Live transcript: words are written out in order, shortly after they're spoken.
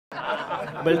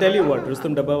But I'll tell you what,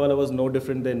 Rustum Dabbawala was no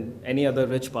different than any other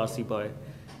rich Parsi boy.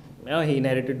 He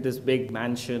inherited this big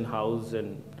mansion, house,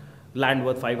 and land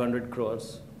worth 500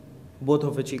 crores, both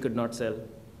of which he could not sell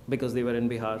because they were in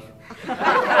Bihar.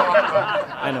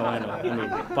 I know. I mean,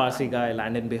 Parsi guy,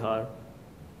 land in Bihar.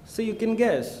 So you can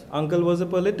guess, uncle was a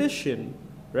politician,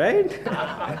 right?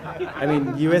 I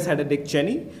mean, US had a Dick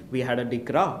Cheney, we had a Dick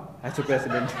Ra as a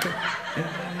president.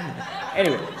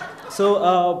 Anyway,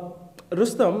 so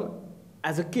Rustum,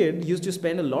 as a kid, used to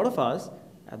spend a lot of hours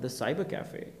at the cyber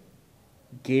cafe,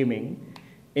 gaming,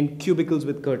 in cubicles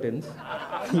with curtains.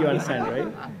 You understand,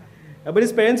 right? But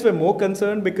his parents were more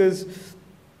concerned because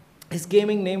his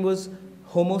gaming name was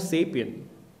Homo sapien.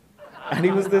 And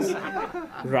he was this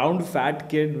round, fat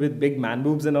kid with big man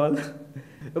boobs and all.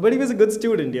 But he was a good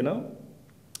student, you know.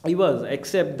 He was,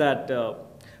 except that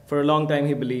for a long time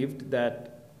he believed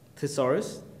that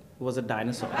Thesaurus was a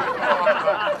dinosaur.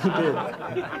 He did.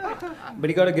 But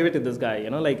you gotta give it to this guy, you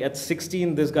know. Like at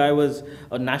 16, this guy was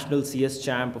a national CS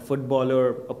champ, a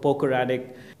footballer, a poker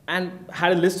addict, and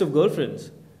had a list of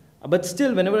girlfriends. But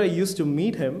still, whenever I used to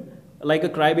meet him, like a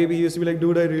crybaby, he used to be like,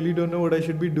 dude, I really don't know what I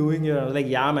should be doing here. I was like,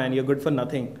 yeah, man, you're good for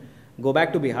nothing. Go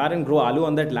back to Bihar and grow aloo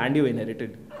on that land you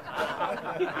inherited.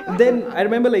 Then I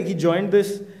remember like he joined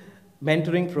this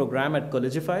mentoring program at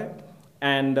Collegify,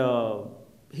 and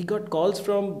he got calls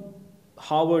from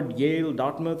Harvard, Yale,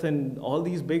 Dartmouth, and all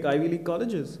these big Ivy League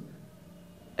colleges.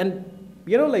 And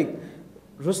you know, like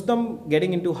Rustum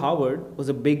getting into Harvard was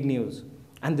a big news,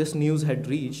 and this news had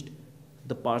reached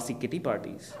the Parsi kitty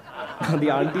parties. The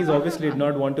aunties obviously did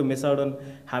not want to miss out on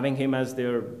having him as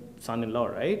their son-in-law,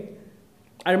 right?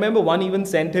 I remember one even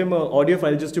sent him an audio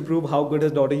file just to prove how good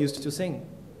his daughter used to sing.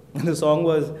 And the song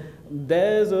was,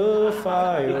 "There's a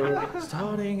fire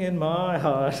starting in my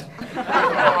heart."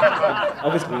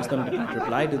 Obviously, Rustum did not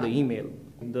reply to the email.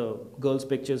 The girl's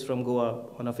pictures from Goa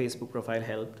on a Facebook profile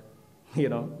helped, you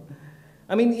know.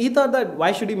 I mean, he thought that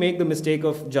why should he make the mistake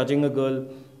of judging a girl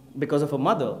because of her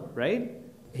mother, right?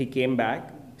 He came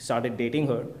back, started dating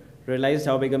her, realized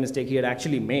how big a mistake he had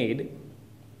actually made,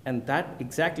 and that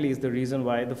exactly is the reason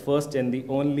why the first and the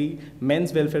only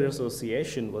Men's Welfare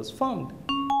Association was formed.